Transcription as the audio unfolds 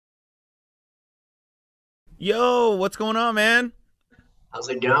Yo, what's going on, man? How's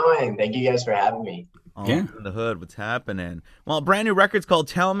it going? Thank you guys for having me. Oh, Yeah. in the hood, what's happening? Well, a brand new record's called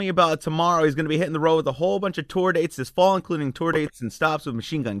Tell Me About Tomorrow. He's going to be hitting the road with a whole bunch of tour dates this fall, including tour dates and stops with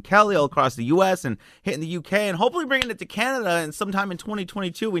Machine Gun Kelly all across the U.S. and hitting the U.K. and hopefully bringing it to Canada and sometime in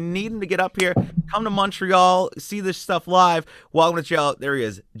 2022. We need him to get up here, come to Montreal, see this stuff live. Welcome to Chill. There he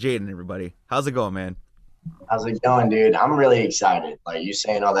is, Jaden, everybody. How's it going, man? How's it going, dude? I'm really excited. Like you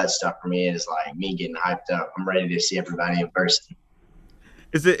saying all that stuff for me is like me getting hyped up. I'm ready to see everybody in person.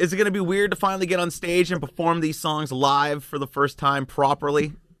 Is it going to be weird to finally get on stage and perform these songs live for the first time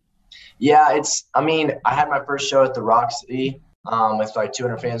properly? Yeah, I mean, I had my first show at the Roxy with like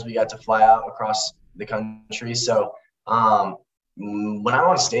 200 fans. We got to fly out across the country. So when I'm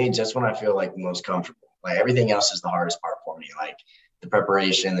on stage, that's when I feel like the most comfortable. Like everything else is the hardest part for me, like the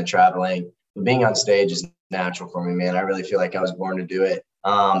preparation, the traveling. But being on stage is natural for me, man. I really feel like I was born to do it.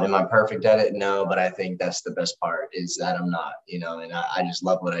 Am I perfect at it? No, but I think that's the best part is that I'm not, and I just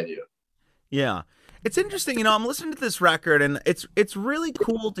love what I do. Yeah. It's interesting, I'm listening to this record and it's really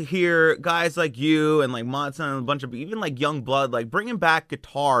cool to hear guys like you and like Monson and a bunch of even like Young Blood like bringing back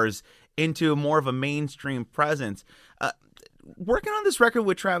guitars into more of a mainstream presence. Working on this record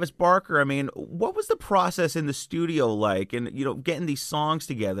with Travis Barker, I mean, what was the process in the studio like and getting these songs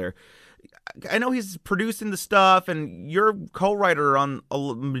together? I know he's producing the stuff and you're co-writer on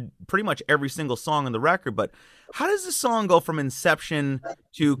pretty much every single song on the record, but how does the song go from inception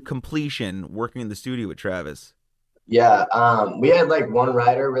to completion working in the studio with Travis? Yeah, we had like one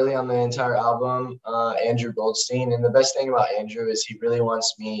writer really on the entire album, Andrew Goldstein. And the best thing about Andrew is he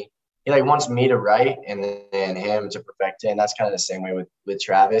wants me to write and then him to perfect it. And that's kind of the same way with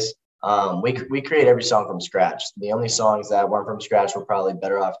Travis. We create every song from scratch. The only songs that weren't from scratch were probably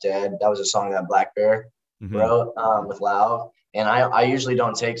Better Off Dead. That was a song that Black Bear wrote with Lauv. And I usually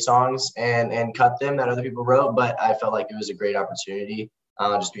don't take songs and cut them that other people wrote, but I felt like it was a great opportunity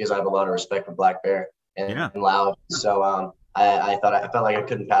just because I have a lot of respect for Black Bear and Lauv. So I felt like I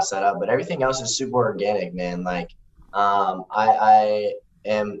couldn't pass that up. But everything else is super organic, man. Like I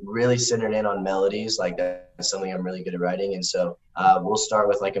am really centered in on melodies. Like that's something I'm really good at writing. And so we'll start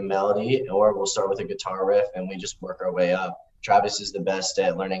with like a melody or we'll start with a guitar riff and we just work our way up. Travis is the best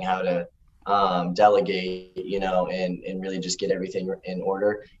at learning how to delegate, and really just get everything in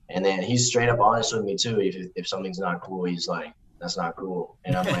order. And then he's straight up honest with me too. If something's not cool, he's like, that's not cool.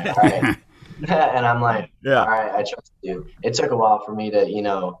 And I'm like, all right. And I'm like, Yeah. all right, I trust you. It took a while for me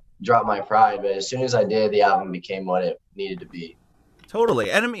to, drop my pride, but as soon as I did, the album became what it needed to be.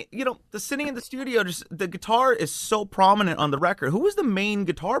 Totally. And I mean, the sitting in the studio, just the guitar is so prominent on the record. Who was the main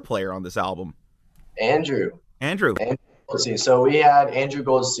guitar player on this album? Andrew. Andrew. Let's see. So we had Andrew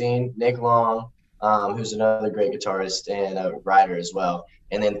Goldstein, Nick Long, who's another great guitarist and a writer as well.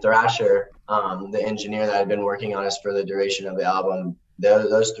 And then Thrasher, the engineer that had been working on us for the duration of the album.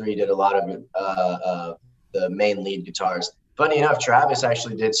 Those three did a lot of the main lead guitars. Funny enough, Travis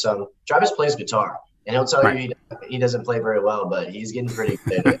actually did some. Travis plays guitar, and he'll tell you he doesn't play very well, but he's getting pretty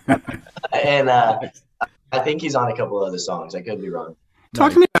good at it. And I think he's on a couple of other songs. I could be wrong.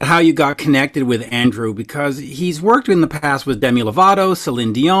 Talk to me about how you got connected with Andrew, because he's worked in the past with Demi Lovato,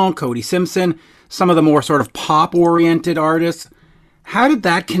 Celine Dion, Cody Simpson, some of the more sort of pop-oriented artists. How did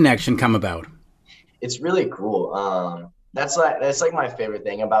that connection come about? It's really cool. That's like my favorite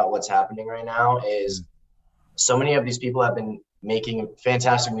thing about what's happening right now is so many of these people have been making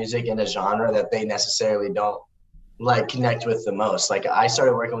fantastic music in a genre that they necessarily don't like connect with the most. Like I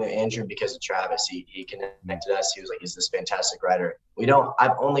started working with Andrew because of Travis. He connected us. He was like, he's this fantastic writer.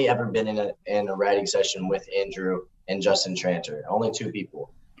 I've only ever been in a writing session with Andrew and Justin Tranter, only two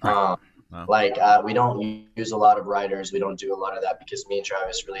people. Wow. We don't use a lot of writers. We don't do a lot of that because me and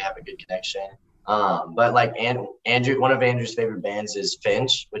Travis really have a good connection. But like Andrew, one of Andrew's favorite bands is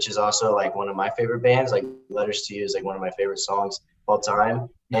Finch, which is also like one of my favorite bands. Like Letters to You is like one of my favorite songs of all time.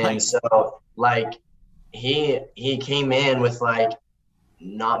 Nice. And so like he came in with like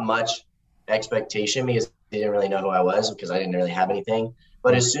not much expectation because he didn't really know who I was because I didn't really have anything.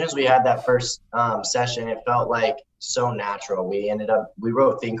 But as soon as we had that first session, it felt like so natural. We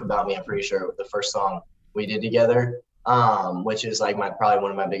wrote Think About Me, I'm pretty sure, the first song we did together, which is like probably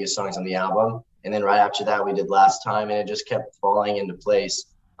one of my biggest songs on the album. And then right after that, we did Last Time, and it just kept falling into place.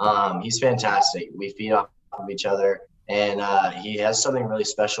 He's fantastic. We feed off of each other, and he has something really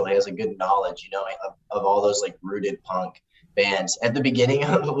special. He has a good knowledge, of all those like rooted punk bands. At the beginning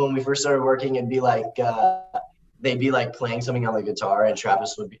of when we first started working, it'd be like they'd be like playing something on the guitar, and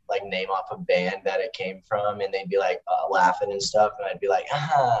Travis would be like name off a band that it came from, and they'd be like laughing and stuff, and I'd be like,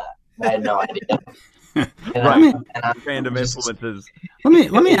 I had no idea. Right. And Random influences.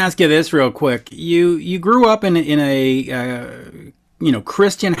 Let me ask you this real quick. You grew up in a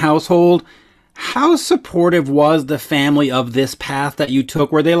Christian household. How supportive was the family of this path that you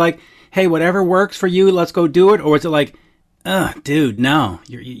took? Were they like, hey, whatever works for you, let's go do it? Or was it like, dude, no,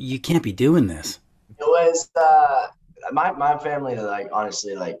 you can't be doing this? It was my family that, like,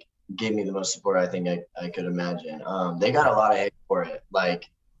 honestly, like, gave me the most support I think I could imagine. They got a lot of hate for it. Like,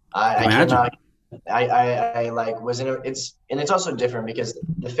 I cannot. I like was in a, it's also different because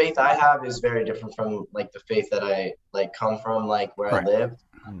the faith I have is very different from like the faith that I like come from, like where I live.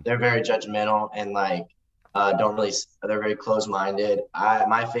 They're very judgmental and like they're very closed-minded.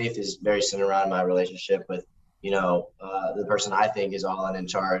 My faith is very centered around my relationship with the person I think is all in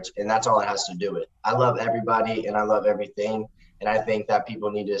charge, and that's all it has to do with. I love everybody and I love everything, and I think that people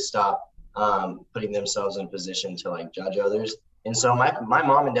need to stop putting themselves in position to like judge others. And so my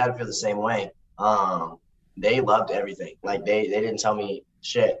mom and dad feel the same way. They loved everything. Like they didn't tell me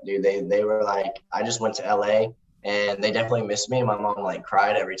shit, dude. They were like, I just went to LA and they definitely missed me. My mom like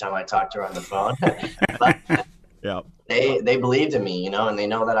cried every time I talked to her on the phone. But yeah, they believed in me, and they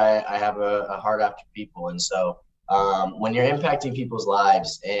know that I have a heart after people. And so when you're impacting people's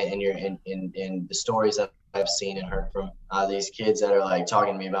lives and you're in the stories that I've seen and heard from these kids that are like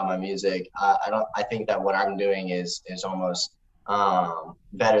talking to me about my music, I think that what I'm doing is almost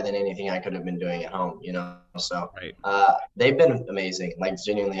better than anything I could have been doing at home, so right. They've been amazing. Like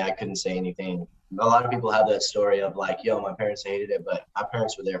genuinely, I couldn't say anything. A lot of people have that story of like, yo, my parents hated it, but my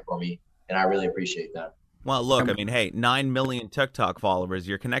parents were there for me, and I really appreciate that. Well, look, I mean, hey, 9 million TikTok followers,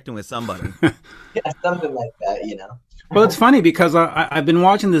 you're connecting with somebody. Yeah, something like that, Well, it's funny because I've been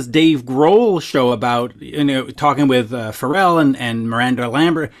watching this Dave Grohl show about, talking with Pharrell and Miranda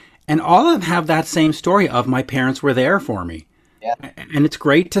Lambert, and all of them have that same story of my parents were there for me. Yeah. And it's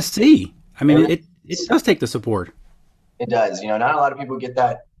great to see. I mean, it does take the support. It does. Not a lot of people get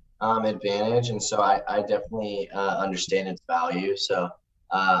that advantage. And so I definitely understand its value. So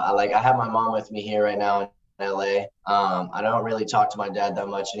I have my mom with me here right now in LA. I don't really talk to my dad that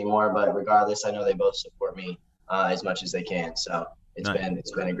much anymore, but regardless, I know they both support me as much as they can. So it's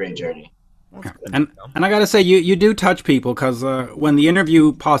been a great journey. And I got to say, you do touch people because when the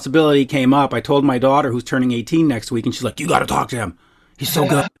interview possibility came up, I told my daughter who's turning 18 next week, and she's like, you got to talk to him. He's so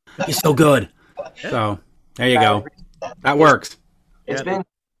good. He's so good. So there you go. That works. It's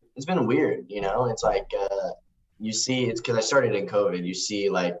been weird, it's like you see, it's because I started in COVID. You see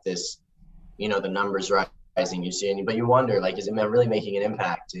like this, the numbers rising, but you wonder, like, is it really making an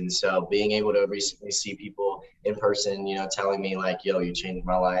impact? And so being able to recently see people in person, telling me like, yo, you changed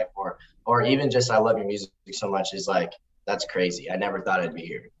my life, or even just I love your music so much is like, that's crazy. I never thought I'd be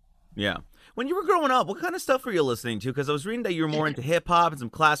here. Yeah. When you were growing up, what kind of stuff were you listening to? Because I was reading that you were more into hip hop and some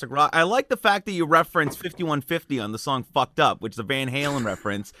classic rock. I like the fact that you referenced 5150 on the song Fucked Up, which is a Van Halen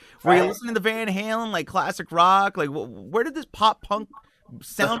reference. Were you listening to Van Halen, like classic rock? Like, where did this pop punk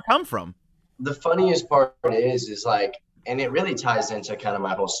sound come from? The funniest part is like, and it really ties into kind of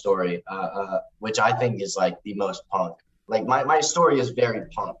my whole story, which I think is like the most punk. Like my story is very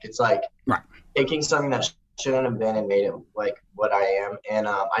punk. It's like taking something that shouldn't have been and made it like what I am. And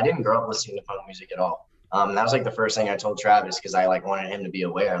I didn't grow up listening to punk music at all. That was like the first thing I told Travis, because I like wanted him to be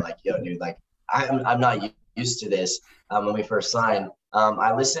aware. Like, yo, dude, like I'm not used to this. When we first signed,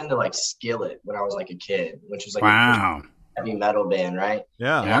 I listened to like Skillet when I was like a kid, which was like a heavy metal band, right?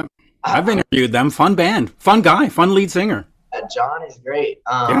 Yeah. I've interviewed them. Fun band, fun guy, fun lead singer. John is great.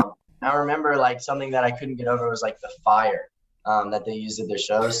 I remember like something that I couldn't get over was like the fire that they used at their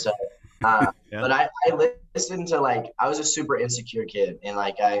shows. So, but I listened to like, I was a super insecure kid, and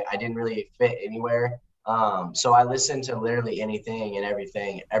like I didn't really fit anywhere. So I listened to literally anything and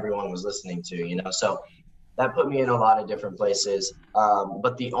everything everyone was listening to, so that put me in a lot of different places.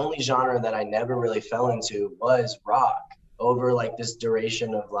 But the only genre that I never really fell into was rock, over like this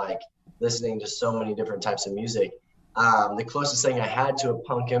duration of like listening to so many different types of music. The closest thing I had to a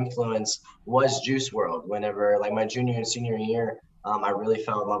punk influence was Juice WRLD. Whenever like my junior and senior year, I really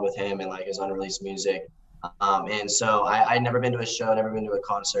fell in love with him and like his unreleased music. And so I'd never been to a show, never been to a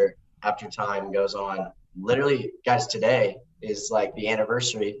concert. After time goes on, literally, guys, today is like the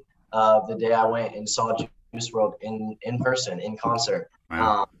anniversary of the day I went and saw Juice WRLD in person, in concert.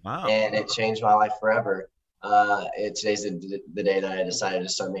 Wow. And it changed my life forever. Today's the day that I decided to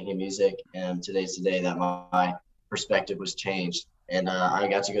start making music, and today's the day that my perspective was changed, and I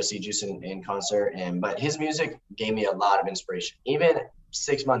got to go see Juice in concert. But his music gave me a lot of inspiration. Even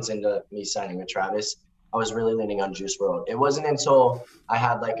 6 months into me signing with Travis, I was really leaning on Juice WRLD. It wasn't until I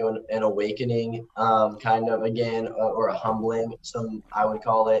had like an awakening, kind of again, or a humbling, I would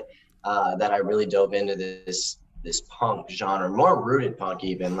call it, that I really dove into this punk genre, more rooted punk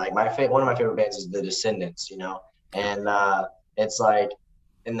even. Like one of my favorite bands is The Descendants, you know, and it's like,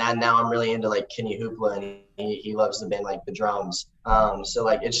 and that now I'm really into like Kenny Hoopla, and he loves the band, like the drums. So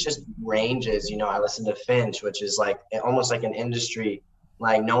like it's just ranges, you know. I listen to Finch, which is like almost like an industry,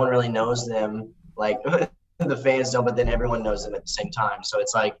 like no one really knows them, like the fans don't, but then everyone knows them at the same time. So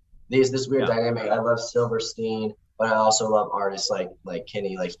it's like this weird dynamic. I love Silverstein, but I also love artists like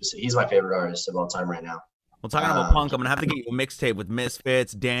Kenny, like he's my favorite artist of all time right now. Well, talking about punk, I'm gonna have to get you a mixtape with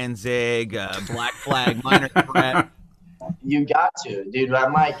Misfits, Danzig, Black Flag, Minor Threat. You got to, dude.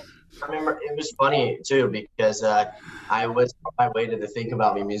 I'm like, I remember it was funny too because I was on my way to the Think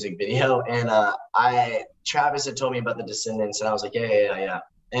About Me music video, and Travis had told me about the Descendants, and I was like, yeah,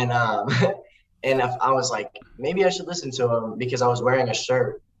 and and I was like, maybe I should listen to him because I was wearing a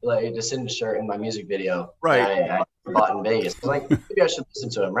shirt, like a Descendants shirt, in my music video. Right. I bought in Vegas. I was like, maybe I should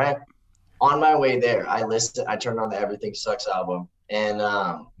listen to him, right? On my way there, I turned on the Everything Sucks album, and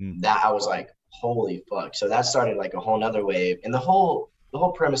that I was like, holy fuck. So that started like a whole nother wave. And the whole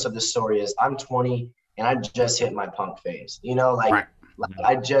premise of this story is I'm 20 and I just hit my punk phase, you know, like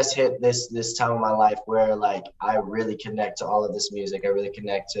I just hit this time of my life where like I really connect to all of this music. I really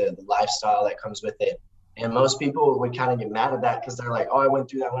connect to the lifestyle that comes with it. And most people would kind of get mad at that because they're like, oh, I went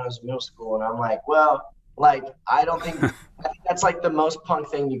through that when I was in middle school. And I'm like, well, like, I don't think that's like the most punk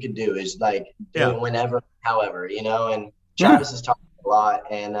thing you could do is like do it whenever, however, you know. And Travis has taught me a lot,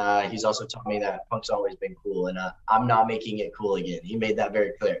 and he's also taught me that punk's always been cool, and I'm not making it cool again. He made that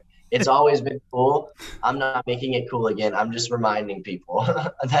very clear. It's always been cool. I'm not making it cool again. I'm just reminding people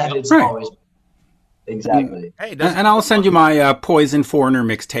that it's always been. Exactly. Hey, and I'll send you my Poison Foreigner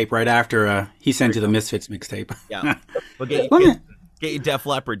mixtape right after he sends you the Misfits mixtape. Yeah, we'll get you Def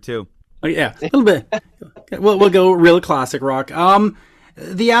Leppard too. Yeah, a little bit. We'll go real classic rock.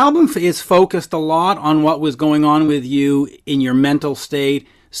 The album is focused a lot on what was going on with you in your mental state,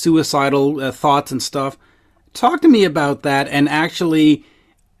 suicidal thoughts and stuff. Talk to me about that and actually,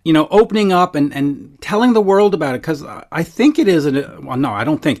 you know, opening up and telling the world about it, because I think it is I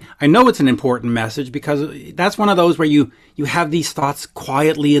don't think. I know it's an important message, because that's one of those where you have these thoughts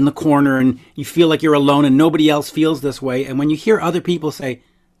quietly in the corner and you feel like you're alone and nobody else feels this way. And when you hear other people say,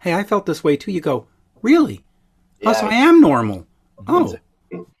 hey, I felt this way too, you go, really? Yeah. Oh, so I am normal. Oh.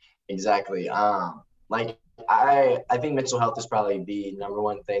 Exactly. Like I think mental health is probably the number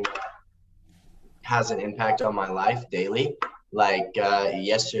one thing that has an impact on my life daily. Like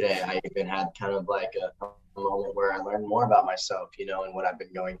yesterday, I even had kind of like a moment where I learned more about myself, you know, and what I've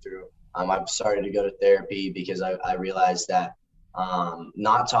been going through. I've started to go to therapy because I realized that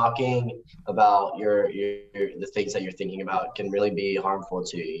not talking about the things that you're thinking about can really be harmful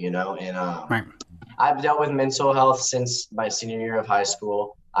to you, you know. And I've dealt with mental health since my senior year of high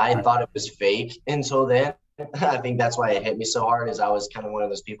school. I thought it was fake until then. I think that's why it hit me so hard, is I was kind of one of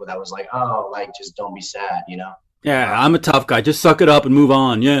those people that was like, oh, like, just don't be sad, you know. Yeah, I'm a tough guy. Just suck it up and move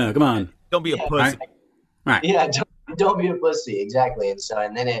on. Yeah, come on. Don't be a pussy. Right. Yeah, don't be a pussy. Exactly.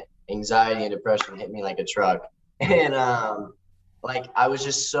 And then anxiety and depression hit me like a truck. And like I was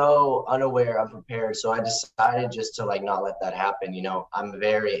just so unaware, unprepared. So I decided just to like not let that happen. You know, I'm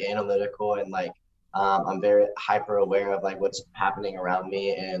very analytical and like I'm very hyper aware of like what's happening around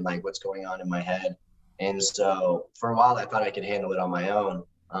me and like what's going on in my head. And so for a while I thought I could handle it on my own.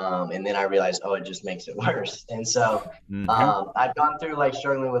 And then I realized, oh, it just makes it worse. And so I've gone through like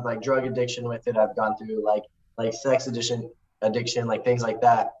struggling with like drug addiction with it. I've gone through like sex addiction, like things like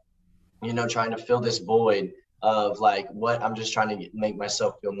that, you know, trying to fill this void of like what I'm just trying to make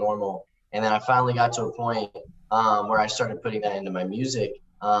myself feel normal. And then I finally got to a point where I started putting that into my music,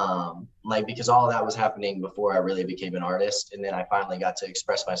 like because all of that was happening before I really became an artist. And then I finally got to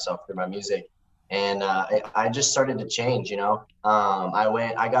express myself through my music. And I just started to change, you know.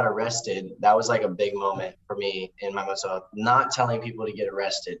 I got arrested. That was like a big moment for me in my mental health. Not telling people to get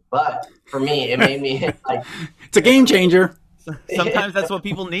arrested, but for me, it made me like it's a game changer. Sometimes that's what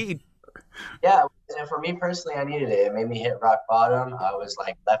people need. Yeah, and for me personally, I needed it. It made me hit rock bottom. I was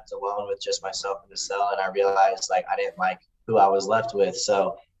like left alone with just myself in the cell, and I realized like I didn't like who I was left with.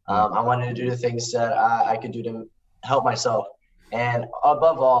 So I wanted to do the things that I could do to help myself. And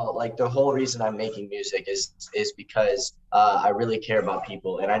above all, like the whole reason I'm making music is because I really care about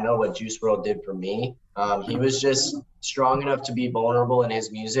people. And I know what Juice WRLD did for me. He was just strong enough to be vulnerable in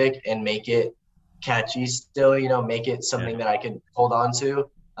his music and make it catchy still, you know, make it something that I could hold on to,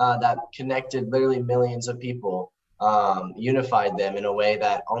 that connected literally millions of people, unified them in a way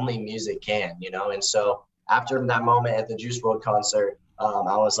that only music can, you know. And so after that moment at the Juice WRLD concert,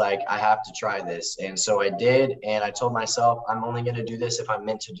 I was like, I have to try this. And so I did. And I told myself, I'm only going to do this if I'm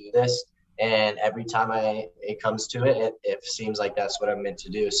meant to do this. And every time it comes to it, it seems like that's what I'm meant to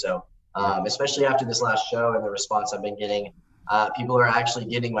do. So especially after this last show and the response I've been getting, people are actually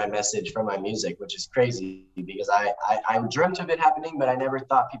getting my message from my music, which is crazy because I dreamt of it happening, but I never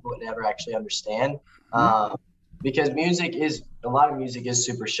thought people would ever actually understand. Because a lot of music is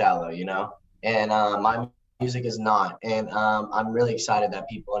super shallow, you know, and my music is not. And I'm really excited that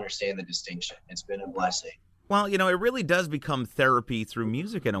people understand the distinction. It's been a blessing. Well, you know, it really does become therapy through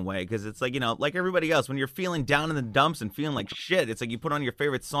music in a way, because it's like, you know, like everybody else, when you're feeling down in the dumps and feeling like shit, it's like you put on your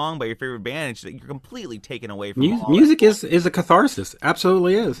favorite song by your favorite band, and you're completely taken away from music. Is a catharsis.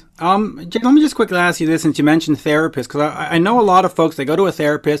 Absolutely is. Jay, let me just quickly ask you this, since you mentioned therapists, because I know a lot of folks, they go to a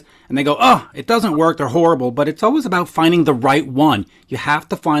therapist and they go, oh, it doesn't work, they're horrible, but it's always about finding the right one. You have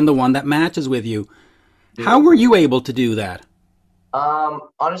to find the one that matches with you. How were you able to do that?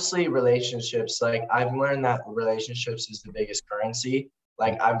 Honestly, relationships, like I've learned that relationships is the biggest currency.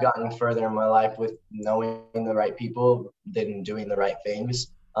 Like I've gotten further in my life with knowing the right people than doing the right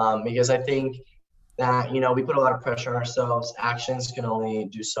things. Because I think that, you know, we put a lot of pressure on ourselves. Actions can only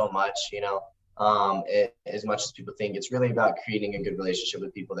do so much, you know, as much as people think. It's really about creating a good relationship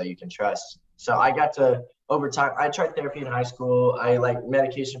with people that you can trust. So I got to, over time, I tried therapy in high school.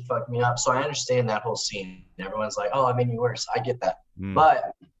 Medication fucked me up. So I understand that whole scene. Everyone's like, oh, I made me worse. I get that.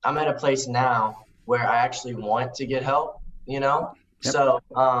 But I'm at a place now where I actually want to get help, you know? Yep. So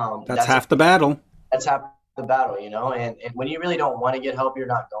that's half the battle. That's half the battle, you know? And when you really don't want to get help, you're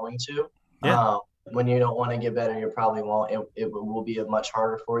not going to. Yeah. When you don't want to get better, you probably won't. It will be much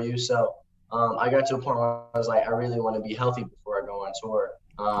harder for you. So I got to a point where I was like, I really want to be healthy before I go on tour.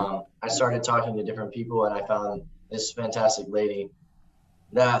 I started talking to different people, and I found this fantastic lady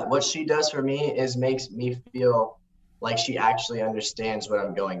that what she does for me is makes me feel like she actually understands what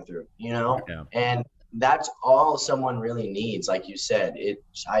I'm going through, you know? Yeah. And that's all someone really needs. Like you said,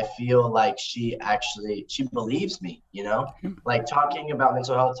 I feel like she believes me, you know, like talking about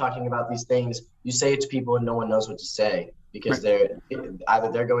mental health, talking about these things, you say it to people and no one knows what to say because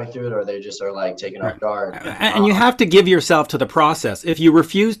either they're going through it or they just are like taken off guard. And you have to give yourself to the process. If you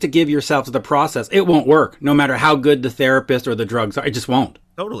refuse to give yourself to the process, it won't work. No matter how good the therapist or the drugs are, it just won't.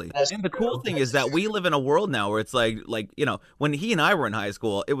 Totally. And the cool thing is that we live in a world now where it's like, you know, when he and I were in high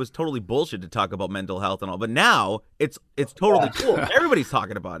school, it was totally bullshit to talk about mental health and all. But now it's totally cool. Everybody's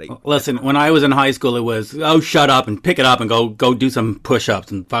talking about it. Listen, when I was in high school, it was, oh, shut up and pick it up and go do some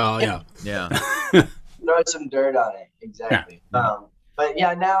push-ups and yeah. Throw some dirt on it. Exactly. Yeah. But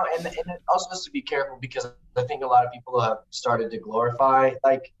yeah, now, and it also has to be careful because I think a lot of people have started to glorify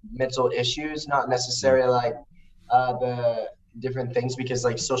like mental issues, not necessarily like the different things, because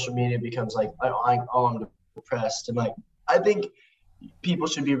like social media becomes like, I'm depressed. And like, I think people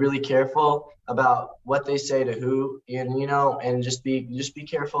should be really careful about what they say to who, and, you know, and just be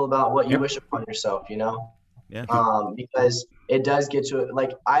careful about what you wish upon yourself, you know? Yeah. Because it does get to it.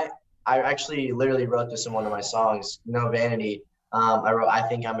 Like I actually literally wrote this in one of my songs, No Vanity. I wrote, I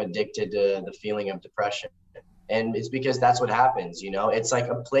think I'm addicted to the feeling of depression. And it's because that's what happens, you know? It's like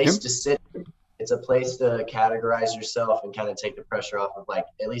a place to sit. It's a place to categorize yourself and kind of take the pressure off of, like,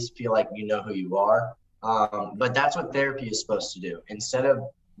 at least feel like you know who you are. But that's what therapy is supposed to do. Instead of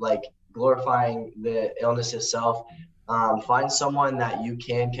like glorifying the illness itself, find someone that you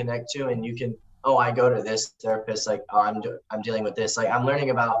can connect to, and you can, I go to this therapist, like, I'm dealing with this. Like, I'm learning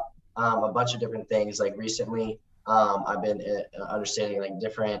about a bunch of different things. Like recently, I've been understanding like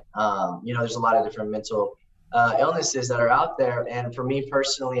different, you know, there's a lot of different mental illnesses that are out there. And for me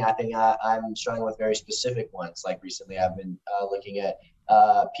personally, I think I'm struggling with very specific ones. Like recently I've been looking at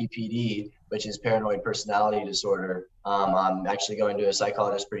PPD, which is paranoid personality disorder. I'm actually going to a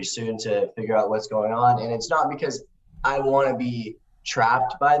psychologist pretty soon to figure out what's going on. And it's not because I want to be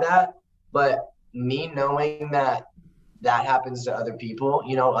trapped by that, but me knowing that happens to other people,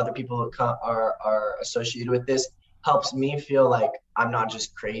 you know, other people who are associated with this, helps me feel like I'm not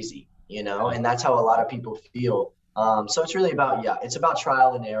just crazy, you know, and that's how a lot of people feel. So it's really about, it's about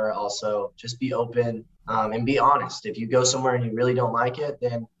trial and error also. Just be open and be honest. If you go somewhere and you really don't like it,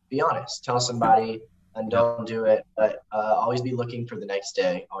 then be honest. Tell somebody and don't do it. But always be looking for the next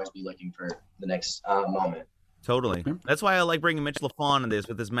day. Always be looking for the next moment. Totally. That's why I like bringing Mitch LaFon in this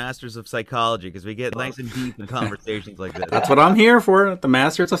with his Masters of Psychology, because we get nice and deep in conversations like this. That's what I'm here for. The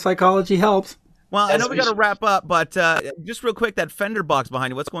Masters of Psychology helps. Well, I know we got to wrap up, but just real quick, that Fender box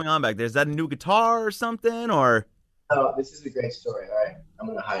behind you, what's going on back there? Is that a new guitar or something, or? Oh, this is a great story. All right. I'm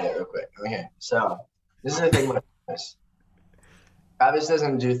going to hide it real quick. Okay. So this is the thing with Travis. Travis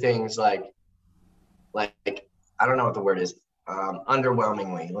doesn't do things like, I don't know what the word is.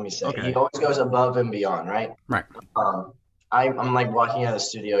 Underwhelmingly, let me say. Okay. He always goes above and beyond, right? Right. I'm like walking out of the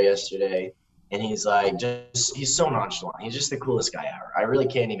studio yesterday, and he's like, he's so nonchalant. He's just the coolest guy ever. I really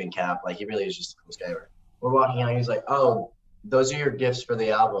can't even cap. Like, he really is just the coolest guy ever. We're walking out, he's like, oh, those are your gifts for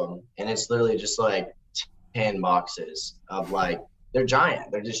the album. And it's literally just like 10 boxes of like, they're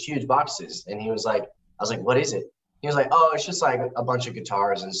giant. They're just huge boxes. And he was like, I was like, what is it? He was like, oh, it's just like a bunch of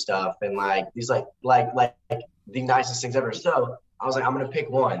guitars and stuff. And like, these like the nicest things ever. So I was like, I'm going to pick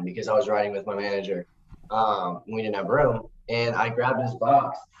one because I was riding with my manager. We didn't have room. And I grabbed his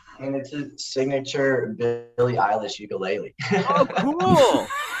box, and it's a signature Billie Eilish ukulele. Oh, cool.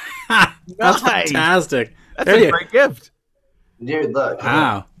 That's Nice. fantastic. That's There a you- great gift. Dude, look.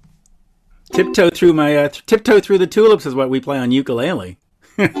 Wow. Tiptoe through my tiptoe through the tulips is what we play on ukulele.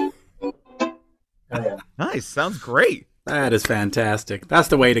 Oh, yeah. Nice. Sounds great. That is fantastic. That's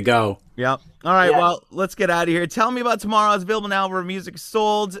the way to go. Yep. All right. Yeah. Well, let's get out of here. Tell me about tomorrow. It's available now where music is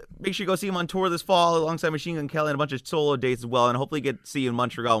sold. Make sure you go see him on tour this fall alongside Machine Gun Kelly and a bunch of solo dates as well. And hopefully get to see you in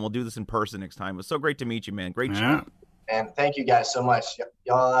Montreal. And we'll do this in person next time. It was so great to meet you, man. Great Yeah. chat. And thank you guys so much.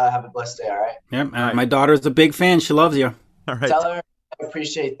 Y'all have a blessed day, all right? Yep. right. My daughter's a big fan. She loves you. All right. Tell her I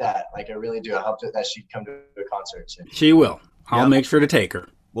appreciate that. Like, I really do. I hope that she'd come to a concert soon. She will. I'll Yep. make sure to take her.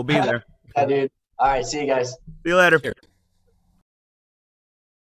 We'll be there. Yeah, dude. All right, see you guys. See you later. Cheers.